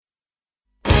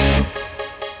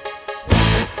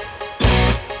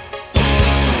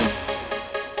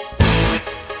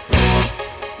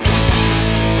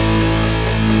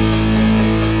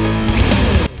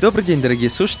Добрый день, дорогие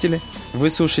слушатели! Вы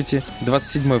слушаете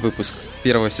 27-й выпуск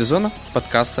первого сезона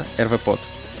подкаста РВПод.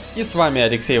 И с вами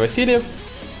Алексей Васильев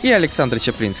и Александр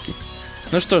Чаплинский.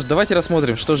 Ну что ж, давайте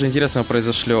рассмотрим, что же интересного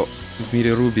произошло в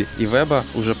мире Ruby и веба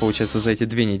уже, получается, за эти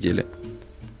 2 недели.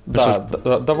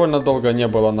 Довольно долго не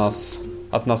было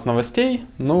от нас новостей,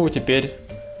 но теперь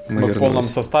мы в полном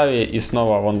составе и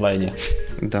снова в онлайне.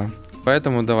 Да,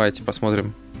 поэтому давайте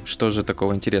посмотрим, что же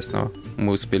такого интересного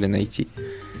мы успели найти.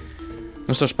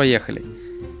 Ну что ж, поехали.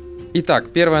 Итак,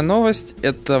 первая новость —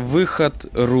 это выход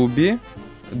Ruby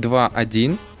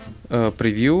 2.1,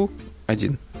 превью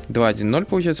 1. 2.1.0,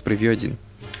 получается, превью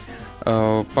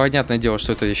 1. Понятное дело,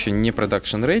 что это еще не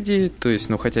production ready, то есть,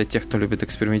 хотя те, кто любит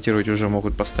экспериментировать, уже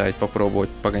могут поставить,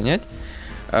 попробовать, погонять.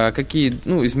 Какие,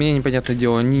 изменения, понятное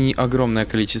дело, не огромное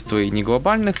количество и не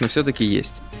глобальных, но все-таки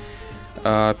есть.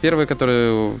 Первые,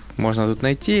 которые можно тут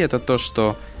найти, это то,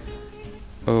 что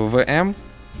VM,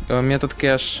 метод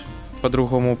кэш,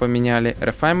 по-другому поменяли,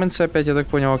 refinements опять, я так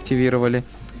понял, активировали,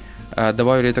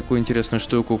 добавили такую интересную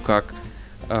штуку, как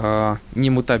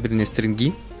немутабельные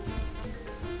стринги,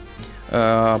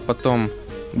 потом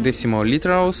decimal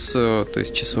literals, то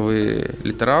есть числовые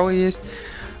литералы есть,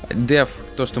 def,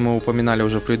 то, что мы упоминали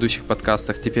уже в предыдущих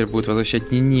подкастах, теперь будет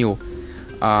возвращать не nil,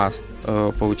 а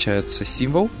получается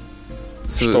symbol.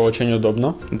 Что очень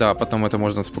удобно. Да, потом это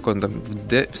можно спокойно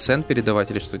в send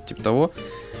передавать или что-то типа того.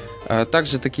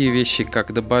 Также такие вещи,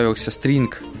 как добавился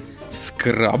string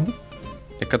scrub,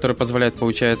 который позволяет,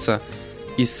 получается,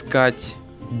 искать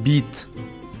бит,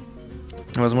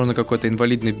 возможно, какой-то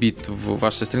инвалидный бит в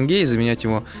вашей стринге и заменять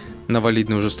его на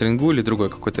валидную уже стрингу или другой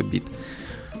какой-то бит.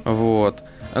 Вот.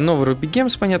 Новый Ruby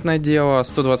Gems, понятное дело,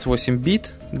 128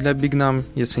 бит для BigNum,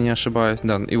 если не ошибаюсь.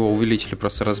 Да, его увеличили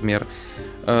просто размер.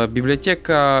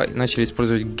 Библиотека, начали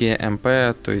использовать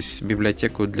GMP, то есть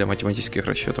библиотеку для математических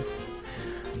расчетов.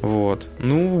 Вот.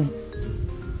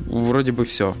 Вроде бы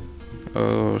все,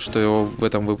 что в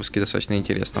этом выпуске достаточно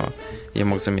интересного я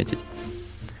мог заметить.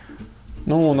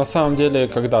 На самом деле,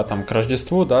 когда там к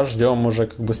Рождеству, ждем уже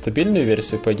стабильную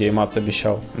версию, по идее, Мац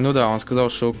обещал. Он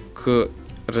сказал, что к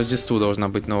Рождеству должна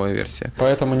быть новая версия.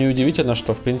 Поэтому неудивительно,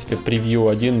 что, в принципе, превью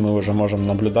 1 мы уже можем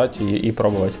наблюдать и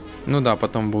пробовать.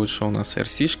 Потом будет, что у нас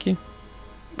RC-шки,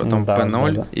 потом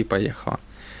P0 и поехало.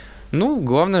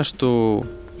 Главное, что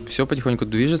все потихоньку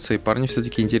движется, и парни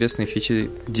все-таки интересные фичи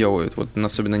делают. Вот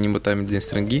особенно немутабельные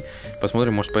стринги.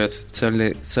 Посмотрим, может появится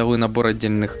целый набор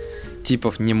отдельных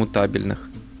типов немутабельных.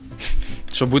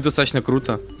 Что будет достаточно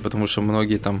круто, потому что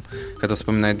многие там, когда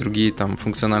вспоминают другие там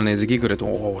функциональные языки, говорят: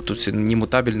 тут все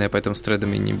немутабельное, поэтому с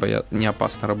тредами не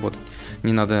опасно работать.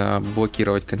 Не надо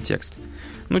блокировать контекст.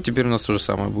 Теперь у нас то же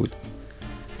самое будет.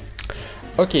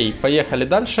 Окей, поехали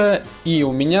дальше. И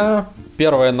у меня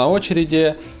первая на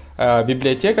очереди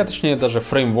библиотека, точнее даже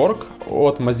фреймворк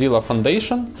от Mozilla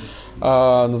Foundation.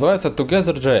 Называется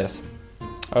Together.js.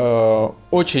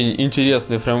 Очень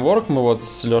интересный фреймворк. Мы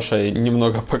с Лешей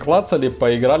немного поклацали,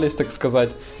 поигрались, так сказать.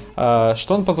 Что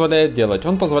он позволяет делать?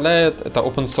 Это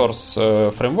open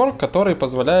source фреймворк, который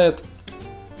позволяет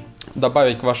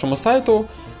добавить к вашему сайту,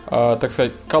 так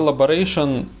сказать,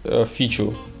 collaboration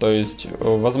фичу, то есть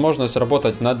возможность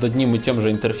работать над одним и тем же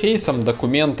интерфейсом,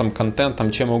 документом, контентом,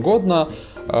 чем угодно,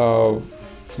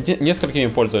 несколькими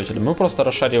пользователями. Вы просто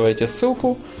расшариваете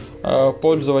ссылку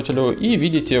пользователю и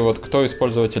видите, кто из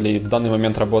пользователей в данный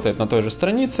момент работает на той же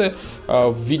странице,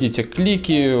 видите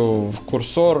клики,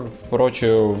 курсор,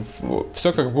 прочее,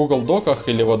 все как в Google Доках,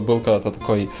 или был когда-то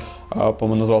такой,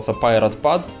 по-моему, назывался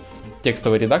PiratePad,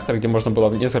 текстовый редактор, где можно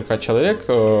было несколько человек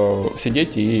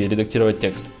сидеть и редактировать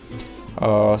текст.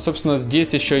 Собственно,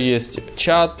 здесь еще есть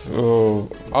чат,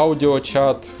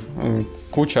 аудиочат,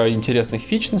 куча интересных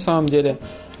фич на самом деле.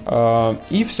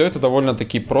 И все это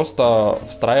довольно-таки просто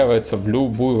встраивается в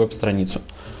любую веб-страницу.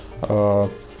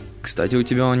 Кстати, у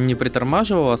тебя он не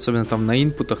притормаживал, особенно там на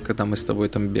инпутах, когда мы с тобой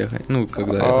там бегаем?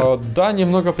 Да,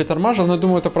 немного притормаживал, но я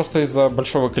думаю, это просто из-за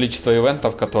большого количества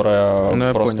ивентов,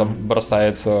 которое просто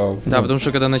бросается. Да, потому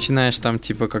что когда начинаешь там,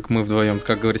 как мы вдвоем,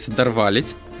 как говорится,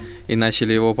 дорвались, и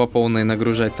начали его по полной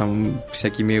нагружать там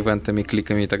всякими ивентами,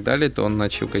 кликами и так далее, то он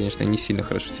начал, конечно, не сильно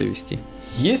хорошо себя вести.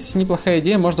 Есть неплохая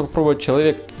идея, можно попробовать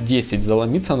человек 10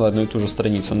 заломиться на одну и ту же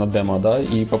страницу на демо,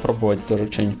 и попробовать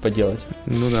тоже что-нибудь поделать.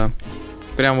 Да.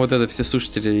 Прям это все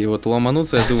слушатели и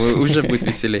ломанутся, я думаю, уже будет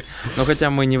веселее. Но хотя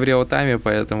мы не в реал-тайме,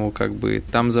 поэтому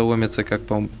там заломятся как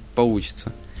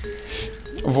получится.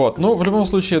 В любом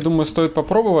случае, я думаю, стоит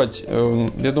попробовать.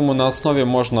 Я думаю, на основе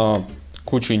можно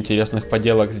кучу интересных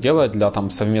поделок сделать для там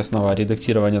совместного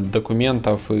редактирования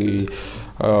документов и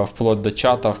вплоть до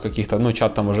чатов каких-то, ну,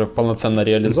 чат там уже полноценно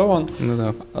реализован. Ну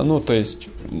да. Ну, то есть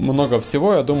много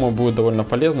всего, я думаю, будет довольно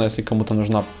полезно. Если кому-то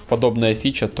нужна подобная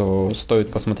фича, то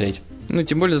стоит посмотреть. Ну,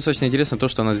 тем более достаточно интересно то,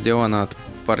 что она сделана от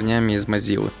парнями из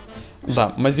Mozilla.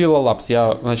 Да, Mozilla Labs.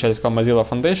 Я вначале сказал Mozilla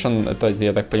Foundation. Это,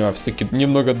 я так понимаю, все-таки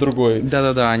немного другой.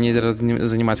 Да-да-да, они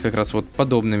занимаются как раз вот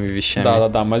подобными вещами.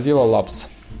 Да-да-да, Mozilla Labs.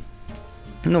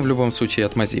 Ну, в любом случае,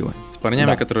 от Mozilla. С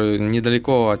парнями, Да. которые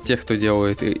недалеко от тех, кто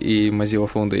делает и Mozilla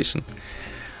Foundation.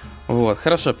 Вот,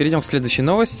 хорошо, перейдем к следующей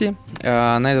новости.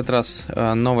 На этот раз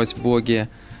новость блоги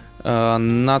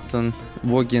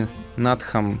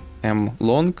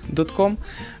nathanlong.com,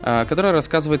 которая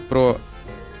рассказывает про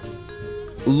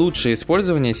лучшее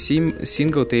использование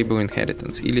Single Table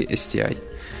Inheritance или STI.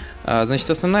 Значит,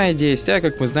 основная идея STI,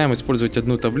 как мы знаем, использовать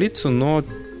одну таблицу, но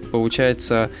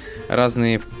получается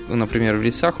разные, например, в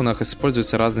лесах у нас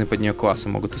используются разные под нее классы,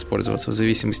 могут использоваться в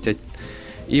зависимости от...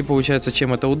 И получается,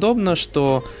 чем это удобно,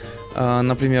 что,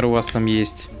 например, у вас там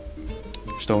есть...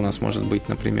 Что у нас может быть,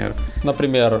 например?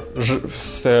 Например,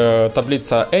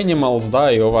 таблица Animals,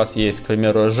 да, и у вас есть, к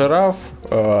примеру, жираф,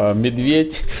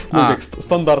 медведь, ну, как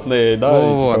стандартные, да,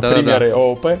 примеры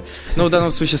ООП. Ну, в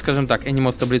данном случае, скажем так,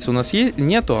 Animals таблицы у нас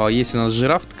нету, а есть у нас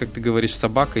жираф, как ты говоришь,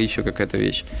 собака и еще какая-то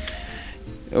вещь.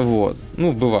 Вот,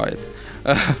 ну, бывает.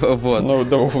 Вот. Ну,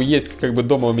 да, есть как бы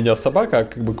дома у меня собака,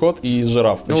 как бы кот и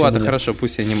жираф. Ну ладно, хорошо,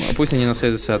 пусть они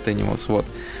наследуются от Animals, вот.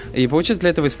 И получается,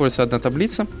 для этого используется одна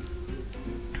таблица.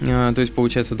 То есть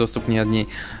получается доступ не одной.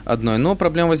 Но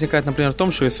проблема возникает, например, в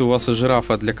том, что если у вас у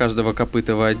жирафа для каждого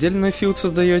копыта вы отдельный филд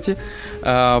создаете,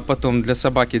 а потом для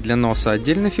собаки, для носа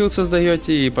отдельный филд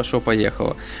создаете, и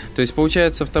пошло-поехало. То есть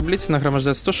получается в таблице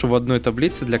нагромождается то, что в одной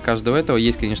таблице для каждого этого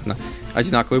есть, конечно,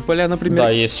 одинаковые поля, например. Да,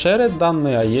 есть shared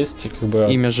данные, а есть как бы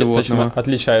имя животного.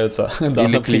 Отличаются. Да,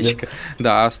 или кличка.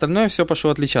 Да, а остальное все пошло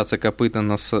отличаться. Копыта,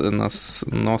 нос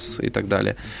и так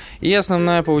далее. И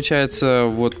основная, получается,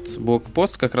 вот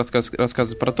блокпост как раз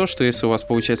рассказывает про то, что если у вас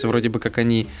получается вроде бы как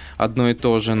они одно и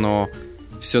то же, но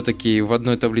все-таки в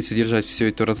одной таблице держать все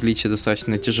это различие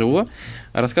достаточно тяжело,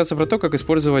 рассказывается про то, как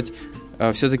использовать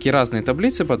все-таки разные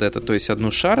таблицы под это, то есть одну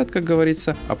shared, как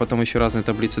говорится, а потом еще разные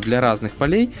таблицы для разных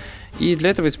полей, и для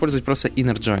этого использовать просто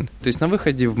inner join. То есть на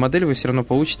выходе в модель вы все равно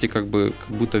получите как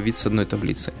будто вид с одной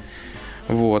таблицы.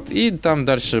 Вот, и там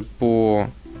дальше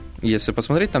если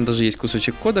посмотреть, там даже есть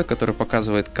кусочек кода, который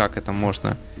показывает, как это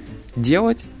можно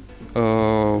делать.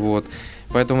 Вот.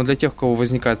 Поэтому для тех, у кого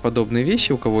возникают подобные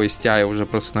вещи, у кого STI уже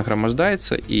просто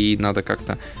нагромождается, и надо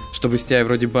как-то, чтобы STI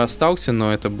вроде бы остался,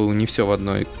 но это было не все в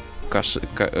одной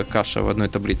каша в одной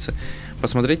таблице,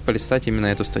 посмотреть, полистать именно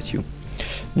эту статью.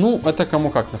 Ну, это кому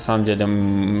как, на самом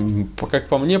деле. Как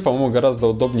по мне, по-моему, гораздо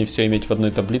удобнее все иметь в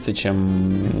одной таблице,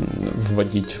 чем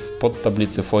вводить в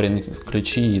подтаблицы, форин,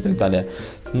 ключи и так далее.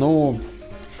 Ну...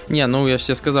 Не, ну я же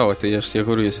тебе сказал это, я же тебе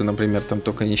говорю, если, например, там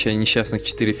только несчастных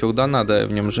 4 филда надо,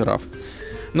 в нем жираф.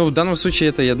 Ну, в данном случае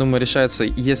это, я думаю, решается,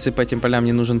 если по этим полям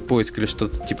не нужен поиск или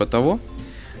что-то типа того,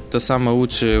 то самый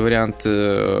лучший вариант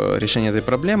решения этой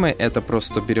проблемы — это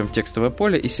просто берем текстовое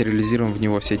поле и сериализируем в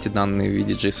него все эти данные в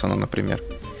виде JSON, например.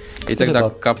 Кстати, и тогда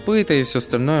копыта и все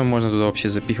остальное можно туда вообще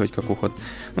запихивать как угодно.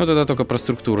 Ну, тогда только про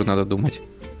структуру надо думать.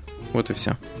 Вот и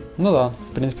все. Ну да,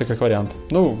 в принципе, как вариант.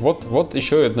 Ну, вот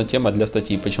еще одна тема для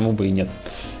статьи, почему бы и нет.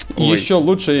 И еще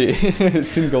лучший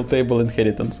Single Table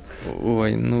Inheritance.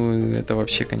 Ой, ну это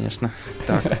вообще, конечно.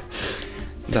 Так.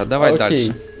 Да, давай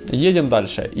дальше. Едем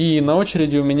дальше. И на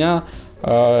очереди у меня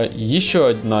еще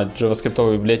одна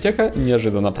JavaScript библиотека,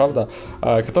 неожиданно, правда,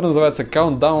 которая называется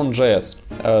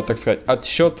Countdown.js, так сказать,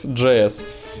 отсчет.js.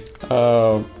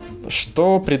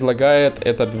 Что предлагает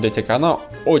эта библиотека? Она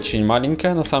очень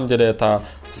маленькая, на самом деле это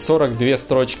 42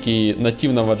 строчки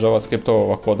нативного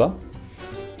JavaScript кода.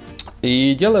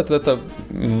 И делает эта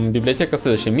библиотека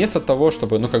следующее. Вместо того,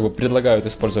 чтобы, предлагают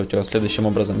использовать ее следующим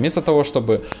образом. Вместо того,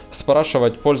 чтобы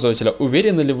спрашивать пользователя,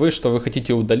 уверены ли вы, что вы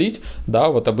хотите удалить, да,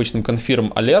 вот обычным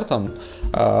confirm алертом,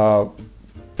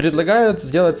 предлагают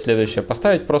сделать следующее.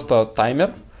 Поставить просто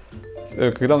таймер.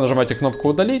 Когда нажимаете кнопку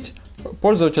 «Удалить»,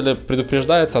 пользователь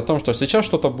предупреждается о том, что сейчас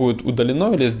что-то будет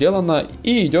удалено или сделано,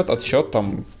 и идет отсчет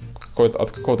там,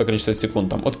 от какого-то количества секунд,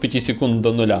 там, от 5 секунд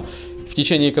до 0, в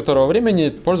течение которого времени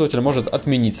пользователь может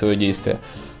отменить свое действие.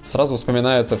 Сразу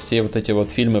вспоминаются все вот эти вот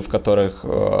фильмы, в которых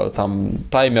там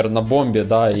таймер на бомбе,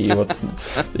 да, и вот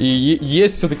и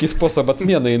есть все-таки способ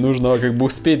отмены, и нужно как бы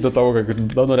успеть до того, как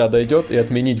до 0 дойдет, и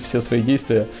отменить все свои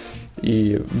действия,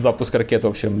 и запуск ракет, в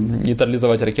общем,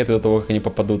 нейтрализовать ракеты до того, как они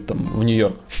попадут там в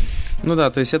Нью-Йорк. Ну да,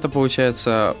 то есть это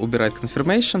получается убирает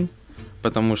confirmation,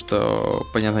 потому что,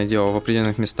 понятное дело, в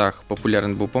определенных местах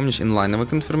популярен был, помнишь, inline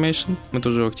confirmation, мы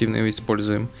тоже активно его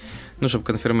используем, ну, чтобы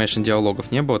confirmation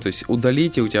диалогов не было, то есть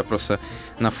удалить, и у тебя просто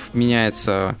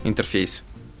меняется интерфейс,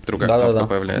 другая кнопка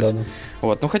появляется. Да.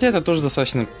 Вот. Ну, хотя это тоже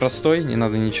достаточно простой, не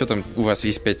надо ничего там, у вас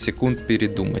есть 5 секунд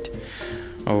передумать.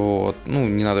 Вот. Ну,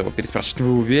 не надо его переспрашивать,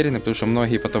 вы уверены, потому что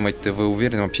многие потом эти «вы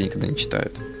уверены» вообще никогда не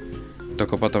читают.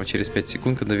 Только потом, через 5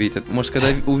 секунд, когда видят... Может, когда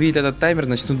увидят этот таймер,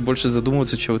 начнут больше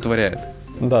задумываться, что вытворяют.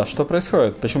 Да, что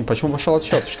происходит? Почему пошел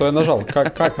отсчет? Что я нажал?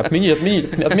 Как?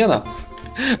 Отменить? Отмена?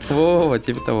 Вот,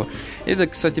 типа того. И, да,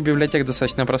 кстати, библиотека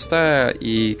достаточно простая,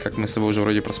 и, как мы с тобой уже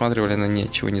вроде просматривали, она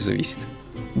ничего не зависит.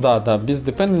 Да, без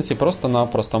dependency, просто на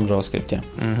простом JavaScript.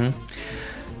 Угу.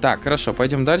 Так, хорошо,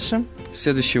 пойдем дальше.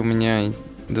 Следующий у меня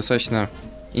достаточно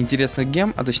интересный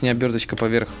гем, а точнее оберточка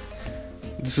поверх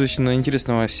достаточно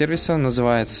интересного сервиса,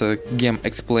 называется Gem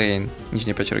Explain,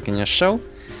 нижнее подчеркивание, Shell.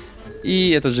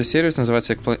 И этот же сервис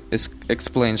называется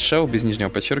Explain Shell, без нижнего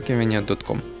подчеркивания,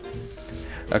 .com.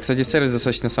 Кстати, сервис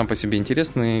достаточно сам по себе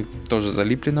интересный, тоже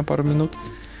залипли на пару минут.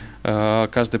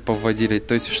 Каждый повводили.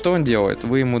 То есть, что он делает?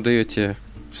 Вы ему даете,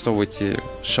 всовываете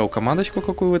shell-командочку,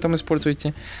 какую вы там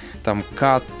используете, там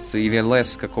cut или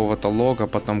less какого-то лога,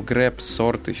 потом grep,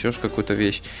 sort, еще какую-то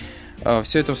вещь.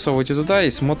 Все это всовываете туда и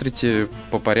смотрите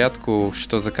по порядку,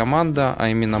 что за команда, а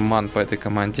именно man по этой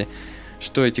команде,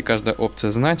 что каждая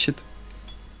опция значит,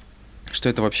 что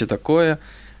это вообще такое.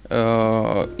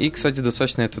 И, кстати,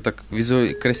 достаточно это так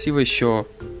красиво еще,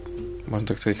 можно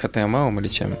так сказать, HTML или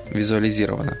чем,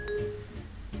 визуализировано.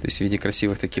 То есть в виде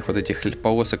красивых таких вот этих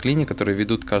полосок линий, которые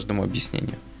ведут к каждому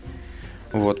объяснению.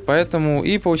 Вот, поэтому,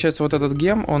 и получается вот этот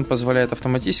гем, он позволяет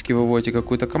автоматически выводить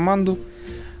какую-то команду,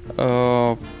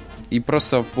 и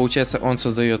просто, получается, он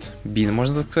создает bin,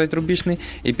 можно так сказать, рубишный,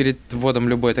 и перед вводом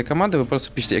любой этой команды вы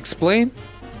просто пишете explain,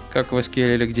 как в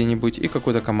SQL или где-нибудь, и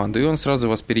какую-то команду, и он сразу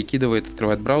вас перекидывает,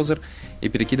 открывает браузер, и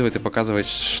перекидывает и показывает,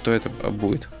 что это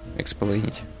будет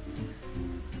эксплейнить.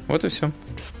 Вот и все.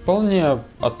 Вполне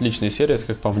отличный сервис,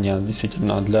 как по мне,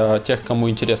 действительно. Для тех, кому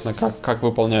интересно, как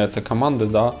выполняются команды,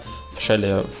 да, в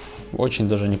шелле очень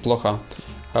даже неплохо.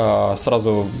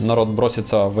 Сразу народ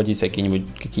бросится вводить какие-нибудь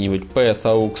PS,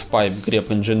 AUX, Pipe, grep,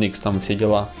 Nginx, там все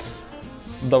дела.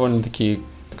 Довольно-таки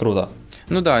круто.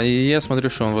 Ну да, и я смотрю,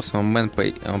 что он в основном по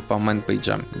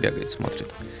man-пейджам бегает,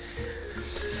 смотрит.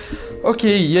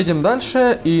 Окей, едем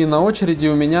дальше. И на очереди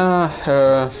у меня,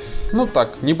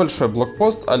 небольшой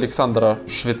блогпост Александра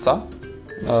Швеца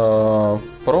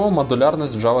про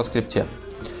модулярность в JavaScript,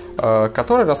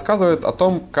 который рассказывает о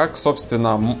том, как,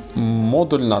 собственно,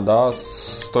 модульно, да,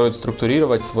 стоит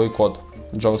структурировать свой код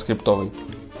JavaScript-овый.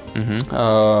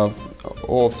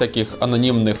 О всяких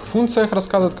анонимных функциях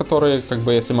рассказывает, которые, как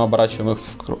бы, если мы оборачиваем их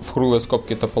в круглые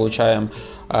скобки, то получаем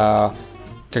function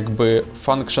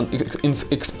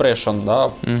expression,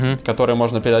 да, который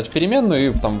можно передать в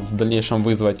переменную и там в дальнейшем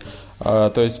вызвать.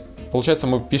 То есть, получается,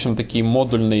 мы пишем такие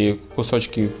модульные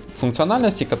кусочки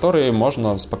функциональности, которые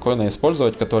можно спокойно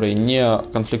использовать, которые не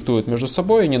конфликтуют между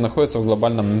собой и не находятся в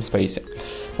глобальном namespace.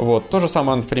 Вот. То же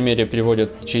самое он в примере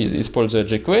приводит, используя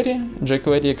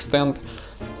jQuery Extend,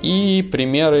 и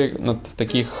примеры в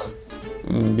таких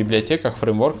библиотеках,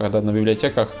 фреймворках, да, на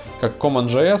библиотеках, как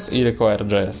CommonJS и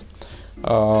Require.js.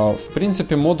 В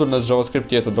принципе, модульность в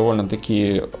JavaScript это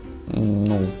довольно-таки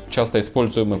часто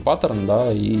используемый паттерн,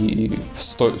 да, и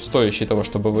стоящий того,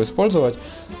 чтобы его использовать.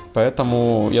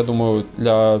 Поэтому, я думаю,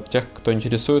 для тех, кто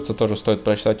интересуется, тоже стоит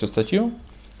прочитать эту статью.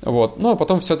 Вот. Ну, а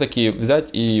потом все-таки взять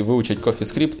и выучить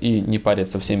CoffeeScript и не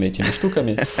париться всеми этими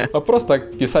штуками, а просто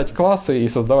писать классы и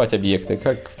создавать объекты,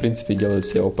 как, в принципе, делают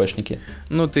все ОПшники.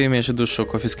 Ну, ты имеешь в виду, что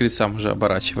CoffeeScript сам уже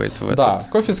оборачивает в этот... Да,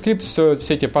 CoffeeScript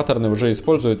все эти паттерны уже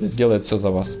использует и сделает все за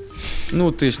вас.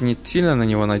 Ну, ты же не сильно на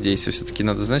него надейся, все-таки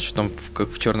надо знать, что там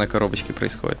в черной коробочке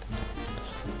происходит.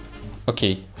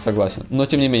 Окей, согласен. Но,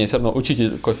 тем не менее, все равно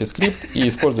учите CoffeeScript и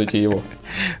используйте его.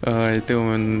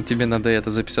 Тебе надо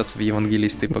записаться в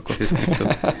евангелисты по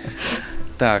CoffeeScript.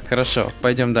 Так, хорошо,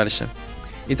 пойдем дальше.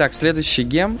 Итак, следующий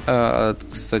гем,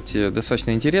 кстати,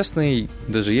 достаточно интересный,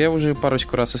 даже я уже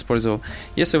парочку раз использовал.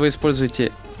 Если вы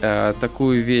используете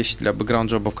такую вещь для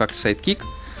бэкграунд-джобов, как Sidekick,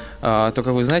 то, как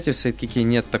вы знаете, в Sidekick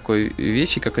нет такой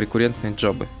вещи, как рекуррентные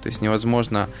джобы. То есть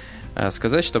невозможно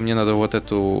сказать, что мне надо вот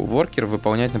эту воркер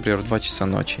выполнять, например, в 2 часа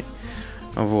ночи.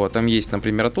 Вот. Там есть,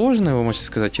 например, отложенный, вы можете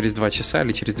сказать, через 2 часа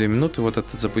или через 2 минуты вот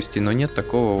этот запусти, но нет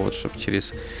такого, вот, чтобы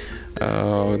через,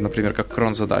 например, как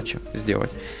крон-задачу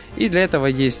сделать. И для этого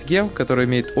есть гем, который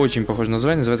имеет очень похожее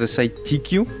название, называется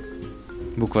SiteTQ,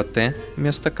 буква Т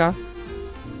вместо К.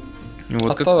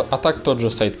 Вот а так тот же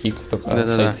Sidekick, только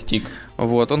Sidekick.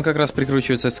 Вот, он как раз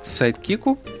прикручивается к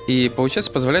Sidekick и,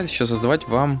 получается, позволяет еще создавать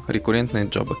вам рекуррентные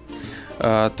джобы.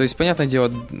 То есть, понятное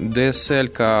дело,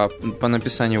 DSL по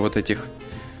написанию вот этих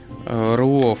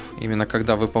рулов, именно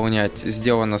когда выполнять,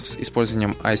 сделано с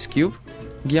использованием IceCube,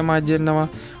 гема отдельного.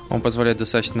 Он позволяет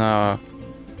достаточно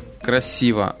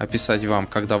красиво описать вам,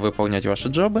 когда выполнять ваши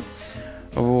джобы.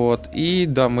 Вот. И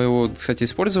да, мы его, кстати,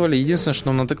 использовали. Единственное,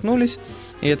 что натыкнулись,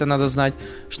 и это надо знать,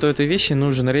 что этой вещи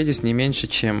нужен Redis не меньше,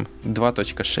 чем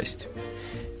 2.6.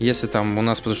 Если там у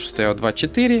нас, потому что стоял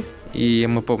 2.4, и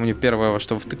мы, помню, первое, во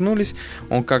что втыкнулись,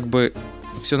 он как бы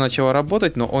все начало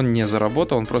работать, но он не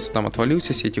заработал, он просто там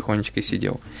отвалился, себе тихонечко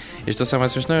сидел. И что самое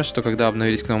смешное, что когда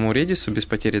обновились к новому Redis без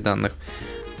потери данных,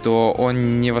 то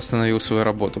он не восстановил свою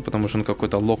работу, потому что он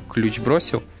какой-то лог-ключ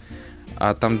бросил,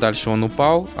 а там дальше он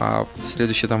упал, а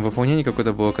следующее там выполнение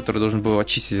какое-то было, которое должен был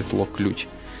очистить этот лог-ключ.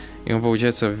 И он,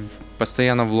 получается,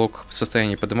 постоянно в лог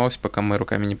состоянии поднимался, пока мы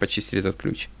руками не почистили этот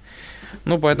ключ.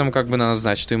 Ну, поэтому как бы надо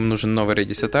знать, что ему нужен новый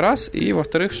Redis, это раз, и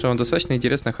во-вторых, что он достаточно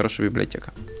интересная, хорошая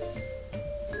библиотека.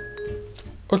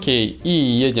 Окей, и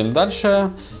едем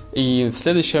дальше. И в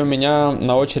следующем у меня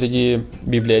на очереди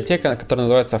библиотека, которая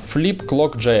называется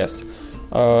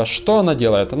FlipClock.js. Что она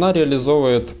делает? Она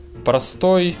реализовывает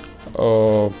простой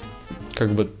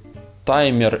как бы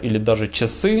таймер или даже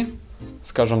часы,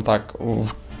 скажем так,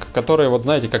 которые, вот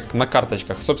знаете, как на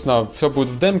карточках. Собственно, все будет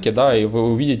в демке, да, и вы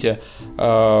увидите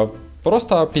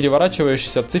просто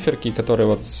переворачивающиеся циферки, которые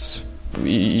вот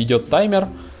идет таймер.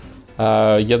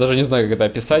 Я даже не знаю, как это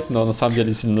описать, но на самом деле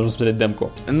действительно нужно смотреть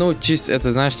демку. Ну, чисто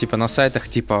это, знаешь, типа на сайтах,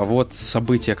 типа, вот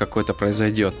событие какое-то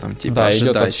произойдет, там, типа, да,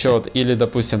 ожидайте. идет отсчет, или,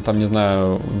 допустим, там, не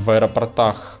знаю, в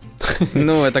аэропортах.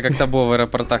 Ну, это как-то было в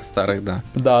аэропортах старых, да.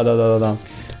 Да.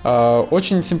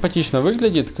 Очень симпатично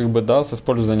выглядит, как бы, да, с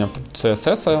использованием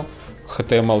CSS,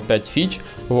 HTML5 фич,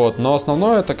 вот, но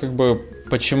основное это как бы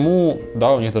почему,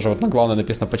 да, у них даже вот на главной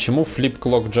написано, почему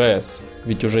FlipClock.js,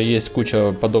 ведь уже есть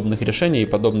куча подобных решений,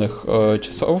 подобных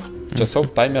часов,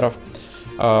 таймеров.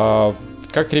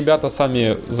 Как ребята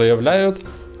сами заявляют,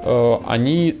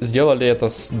 они сделали это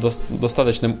с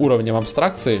достаточным уровнем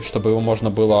абстракции, чтобы его можно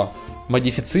было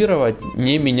модифицировать,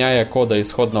 не меняя кода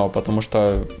исходного, потому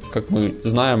что, как мы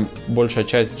знаем, большая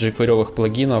часть jQuery-овых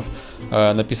плагинов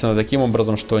написана таким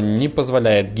образом, что не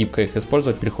позволяет гибко их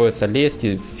использовать, приходится лезть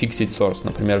и фиксить source.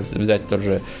 Например, взять тот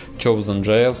же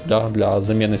Chosen.js для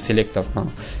замены селектов на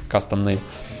кастомные.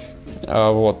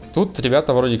 Вот. Тут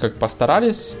ребята вроде как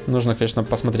постарались, нужно, конечно,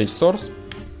 посмотреть в source.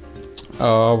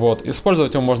 Вот.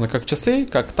 Использовать его можно как часы,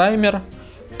 как таймер,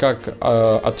 как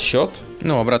отсчет.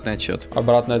 Ну, обратный отсчет.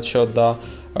 Обратный отсчет, да.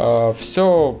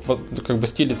 Все как бы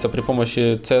стилится при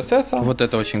помощи CSS. Вот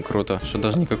это очень круто, что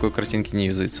даже никакой картинки не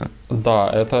юзается.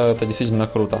 Да, это действительно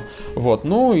круто. Вот,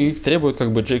 ну и требует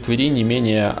как бы jQuery не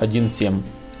менее 1.7.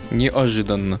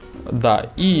 Неожиданно. Да,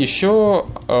 и еще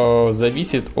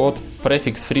зависит от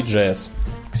prefix free.js.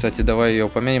 Кстати, давай ее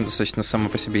упомянем, достаточно сама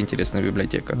по себе интересная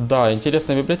библиотека. Да,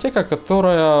 интересная библиотека,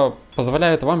 которая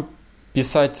позволяет вам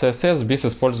писать CSS без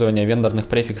использования вендорных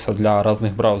префиксов для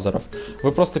разных браузеров.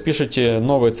 Вы просто пишете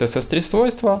новые CSS3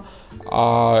 свойства,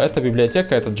 а эта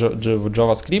библиотека, это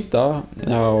JavaScript, да,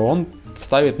 он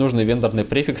вставит нужные вендорные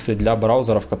префиксы для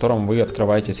браузера, в котором вы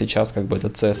открываете сейчас как бы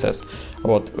этот CSS.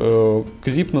 Вот.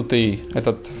 Зипнутый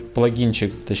этот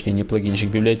плагинчик, точнее не плагинчик,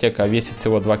 библиотека весит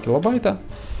всего 2 килобайта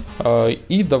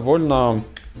и довольно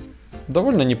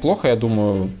неплохо, я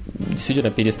думаю,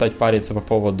 действительно перестать париться по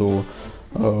поводу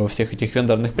всех этих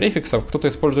вендорных префиксов. Кто-то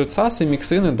использует SAS и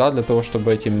миксины, да, для того,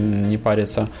 чтобы этим не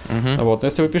париться. Вот. Но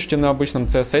если вы пишете на обычном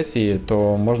CSS,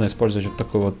 то можно использовать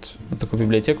вот такую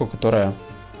библиотеку, которая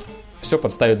все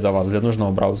подставит за вас для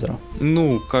нужного браузера.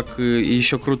 Ну, как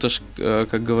еще круто,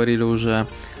 как говорили уже,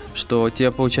 что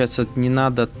тебе, получается, не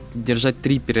надо держать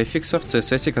 3 префикса в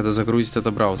CSS, когда загрузит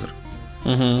это браузер.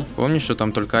 Помнишь, что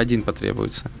там только один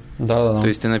потребуется? Да. То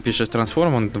есть ты напишешь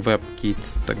Transform, он WebKit и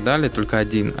так далее, только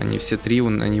один, а не все 3,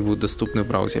 они будут доступны в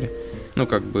браузере. Ну,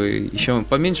 как бы, еще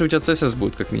поменьше у тебя CSS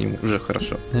будет, как минимум, уже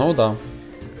хорошо. Ну, да.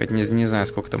 Хоть не знаю,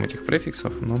 сколько там этих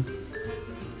префиксов, но...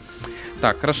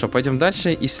 Так, хорошо, пойдем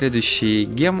дальше. И следующий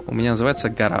гем у меня называется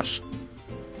Garage.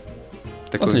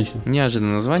 Такое Отлично.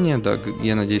 Неожиданное название, да,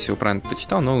 я надеюсь, его правильно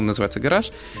прочитал, но называется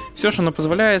Garage. Все, что оно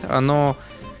позволяет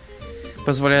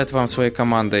вам своей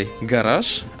командой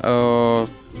Garage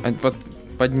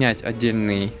поднять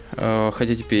отдельный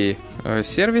HTTP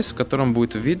сервис, в котором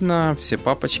будет видно все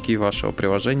папочки вашего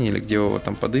приложения или где вы его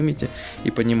там подымете,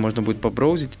 и по ним можно будет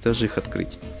побраузить и даже их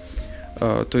открыть.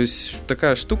 То есть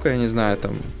такая штука, я не знаю,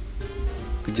 там,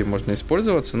 где можно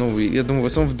использоваться. Ну, я думаю, в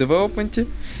основном в девелопменте.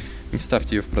 Не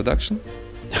ставьте ее в продакшн.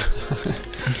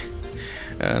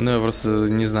 Ну, я просто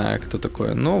не знаю, кто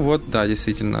такой. Ну, вот, да,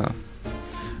 действительно.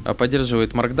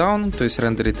 Поддерживает Markdown, то есть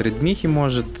рендерить редмихи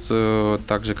может,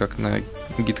 так же, как на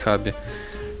GitHub.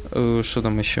 Что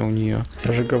там еще у нее?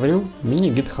 Я же говорил,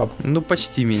 мини-GitHub. Ну,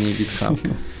 почти мини-GitHub.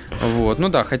 Вот. Ну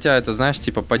да, хотя это, знаешь,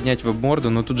 типа поднять веб-морду,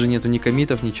 но тут же нету ни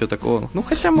коммитов, ничего такого. Ну,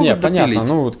 хотя могут допилить. Понятно,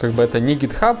 ну, вот как бы это не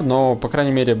GitHub, но, по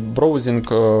крайней мере,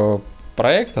 браузинг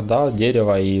проекта, да,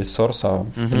 дерева и сорса,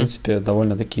 в принципе,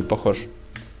 довольно-таки похож.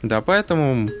 Да,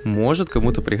 поэтому может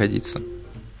кому-то пригодиться.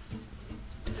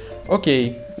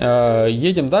 Окей,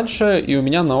 едем дальше, и у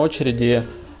меня на очереди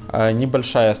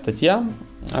небольшая статья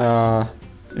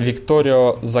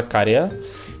Викторио Закария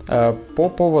по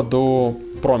поводу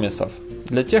промисов.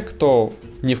 Для тех, кто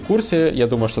не в курсе, я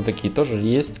думаю, что такие тоже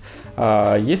есть.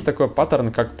 Есть такой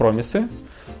паттерн, как промисы,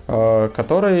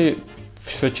 который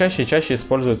все чаще и чаще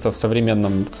используется в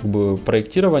современном как бы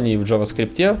проектировании в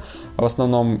JavaScript. В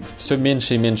основном все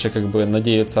меньше и меньше как бы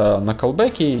надеются на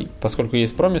callback'и, поскольку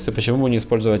есть промисы, почему бы не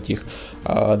использовать их.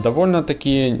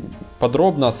 Довольно-таки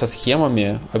подробно со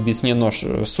схемами объяснено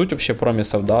суть вообще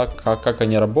промисов, да, как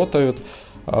они работают.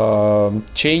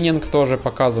 Чейнинг тоже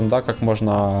показан, да, как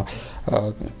можно...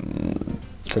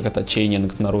 Как это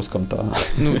чейнинг на русском-то?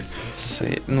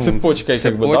 Цепочкой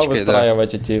как бы, да,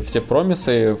 выстраивать эти все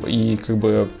промисы и как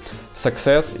бы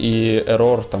success и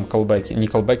error, там, callback'и. Не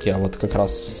callback'и, а вот как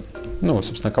раз, ну,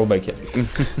 собственно, callback'и.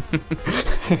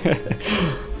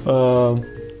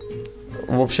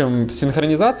 В общем,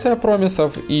 синхронизация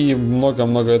промисов и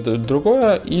много-много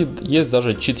другое. И есть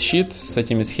даже чит-щит с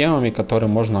этими схемами, которые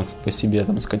можно как бы себе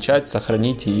там скачать,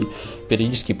 сохранить и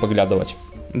периодически поглядывать.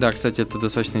 Да, кстати, это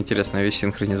достаточно интересная вещь,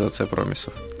 синхронизация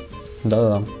промисов.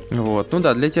 Да-да. Вот. Ну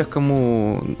да, для тех,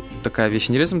 кому такая вещь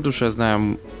интересна, потому что я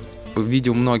знаю,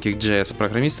 видел многих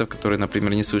JS-программистов, которые,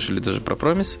 например, не слышали даже про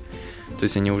промисы. То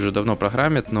есть они уже давно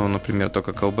программят, но, например,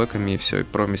 только callback'ами и все, и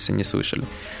промисы не слышали.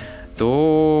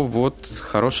 То вот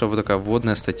хорошая вот такая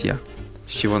вводная статья.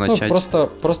 С чего начать?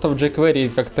 Просто в jQuery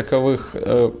как таковых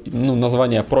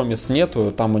названия promise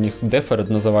нету, там у них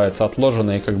deferred называется,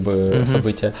 отложенные как бы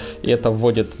события, и это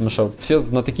вводит, потому что все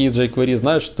знатоки из jQuery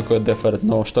знают, что такое deferred,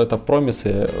 но что это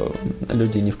промисы,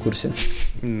 люди не в курсе.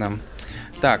 Да.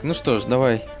 Так, ну что ж,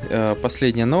 давай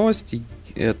последняя новость,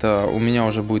 это у меня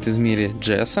уже будет из мира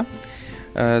JS.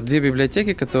 Две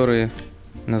библиотеки, которые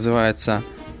называются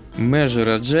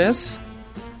Measure.js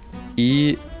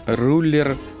и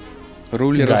Ruler's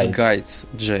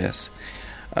Guides.js.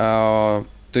 То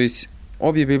есть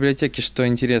обе библиотеки, что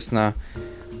интересно,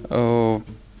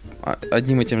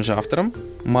 одним и тем же автором,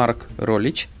 Марк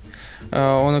Ролич,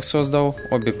 он их создал,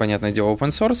 обе, понятное дело, open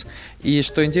source, и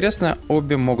что интересно,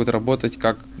 обе могут работать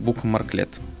как bookmarklet.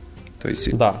 То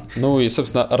есть... Да, ну и,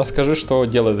 собственно, расскажи, что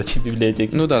делают эти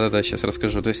библиотеки. Ну да, сейчас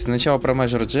расскажу. То есть сначала про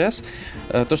Measure.js.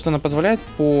 То, что она позволяет,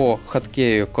 по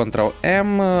хоткею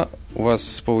Ctrl-M у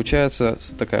вас получается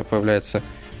такая появляется,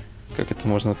 как это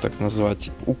можно так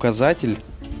назвать, указатель,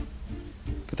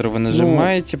 который вы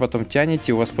нажимаете, потом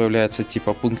тянете, у вас появляется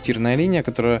типа пунктирная линия,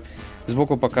 которая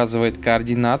сбоку показывает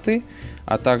координаты,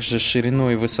 а также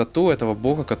ширину и высоту этого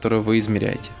блока, который вы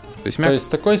измеряете. То есть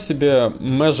такой себе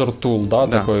measure tool, да,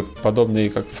 такой подобный,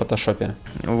 как в фотошопе.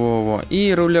 Во-во. И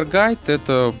Ruler Guide,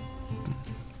 это,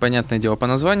 понятное дело по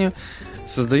названию,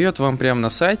 создает вам прямо на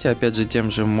сайте, опять же,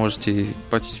 тем же можете,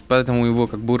 поэтому его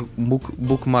как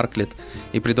bookmarklet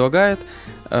и предлагает,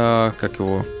 как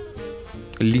его,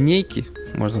 линейки,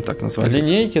 можно так назвать.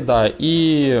 Линейки, да,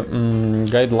 и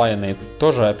гайдлайны.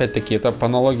 Тоже, опять-таки, это по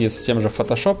аналогии с тем же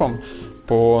фотошопом.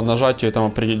 По нажатию там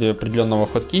определенного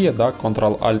хоткия, да,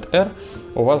 Ctrl-Alt-R,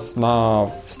 у вас на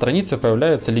странице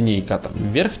появляется линейка, там,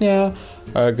 верхняя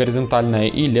горизонтальная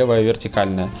и левая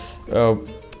вертикальная.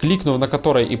 Кликнув на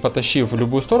которой и потащив в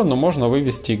любую сторону, можно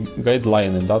вывести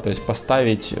гайдлайны, да, то есть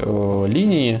поставить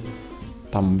линии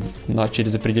там,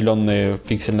 через определенные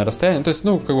пиксельные расстояния. То есть,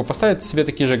 ну, как бы поставить себе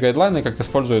такие же гайдлайны, как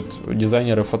используют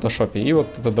дизайнеры в фотошопе. И вот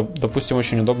это, допустим,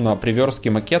 очень удобно при верстке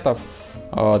макетов,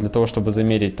 для того, чтобы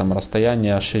замерить там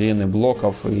расстояние, ширины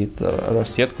блоков и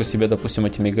сетку себе, допустим,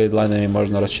 этими гайдлайнами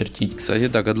можно расчертить. Кстати,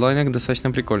 да, гайдлайнинг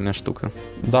достаточно прикольная штука.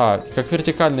 Да, как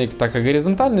вертикальный, так и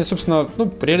горизонтальный. Собственно,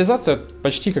 ну, реализация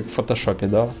почти как в фотошопе,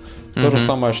 да. То же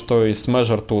самое, что и с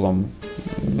Measure Tool.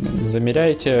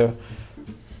 Замеряйте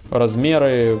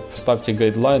размеры, ставьте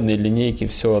гайдлайны, линейки,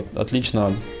 все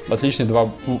отлично. Отличные два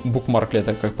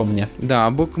букмарклета, как по мне. Да,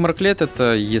 букмарклет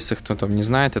это, если кто там не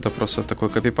знает, это просто такой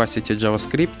копипастите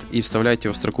JavaScript и вставляете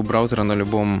его в строку браузера на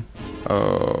любом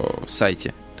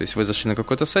сайте. То есть вы зашли на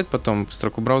какой-то сайт, потом в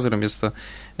строку браузера вместо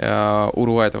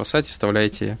URL этого сайта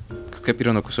вставляете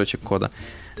скопированный кусочек кода.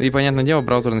 И, понятное дело,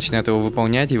 браузер начинает его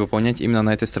выполнять, и выполнять именно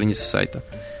на этой странице сайта.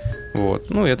 Вот.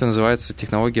 Ну, и это называется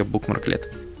технология Bookmarklet.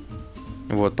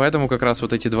 Вот. Поэтому как раз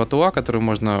вот эти два тула, которые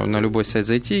можно на любой сайт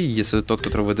зайти, если тот,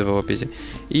 который вы девелопите,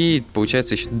 и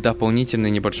получается еще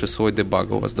дополнительный небольшой слой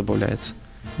дебага у вас добавляется.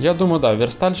 Я думаю, да,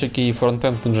 верстальщики и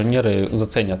фронтенд-инженеры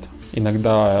заценят.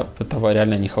 Иногда этого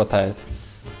реально не хватает.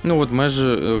 Ну вот мы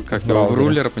же, как в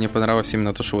рулер, мне понравилось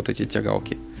именно то, что вот эти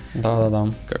тягалки.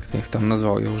 Да-да-да. Как ты их там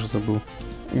назвал, я уже забыл.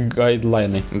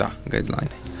 Гайдлайны. Да,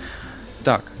 гайдлайны.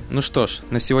 Так, ну что ж,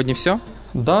 на сегодня все.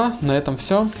 Да, на этом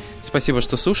все. Спасибо,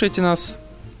 что слушаете нас.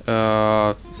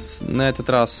 На этот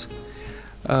раз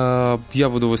я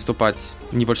буду выступать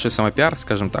небольшой самопиар,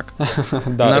 скажем так.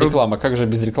 Да, реклама. Как же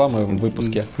без рекламы в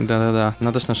выпуске? Да-да-да,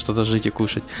 надо ж на что-то жить и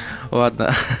кушать.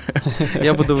 Ладно.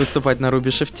 Я буду выступать на Ruby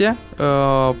Shift.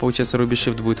 Получается, Ruby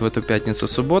Shift будет в эту пятницу,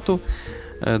 субботу.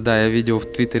 Да, я видел в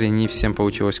Твиттере, не всем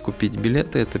получилось купить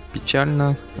билеты, это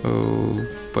печально.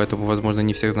 Поэтому, возможно,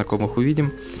 не всех знакомых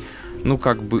увидим. Ну,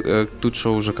 как бы, тут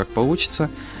что уже как получится.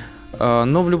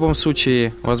 Но в любом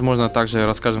случае, возможно, также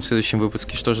расскажем в следующем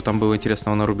выпуске, что же там было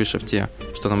интересного на Ruby Shift,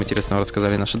 что нам интересного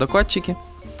рассказали наши докладчики.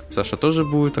 Саша тоже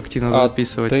будет активно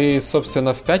записывать. Ты,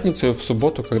 собственно, в пятницу и в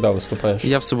субботу когда выступаешь?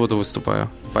 Я в субботу выступаю,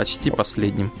 почти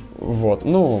последним. Вот,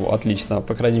 ну, отлично.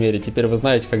 По крайней мере, теперь вы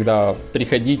знаете, когда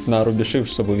приходить на Ruby Shift,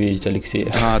 чтобы увидеть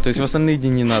Алексея. То есть в остальные дни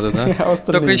не надо, да?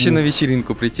 Только еще на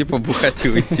вечеринку прийти, побухать и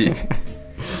уйти.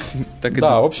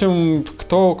 Да, в общем,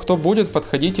 кто будет,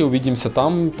 подходите, увидимся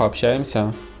там,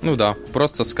 пообщаемся. Ну да,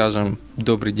 просто скажем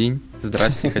добрый день,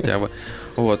 здрасте хотя бы.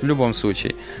 Вот, в любом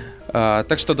случае.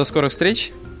 Так что до скорых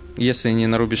встреч. Если не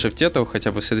на Ruby Shift, то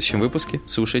хотя бы в следующем выпуске.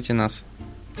 Слушайте нас.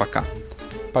 Пока.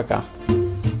 Пока.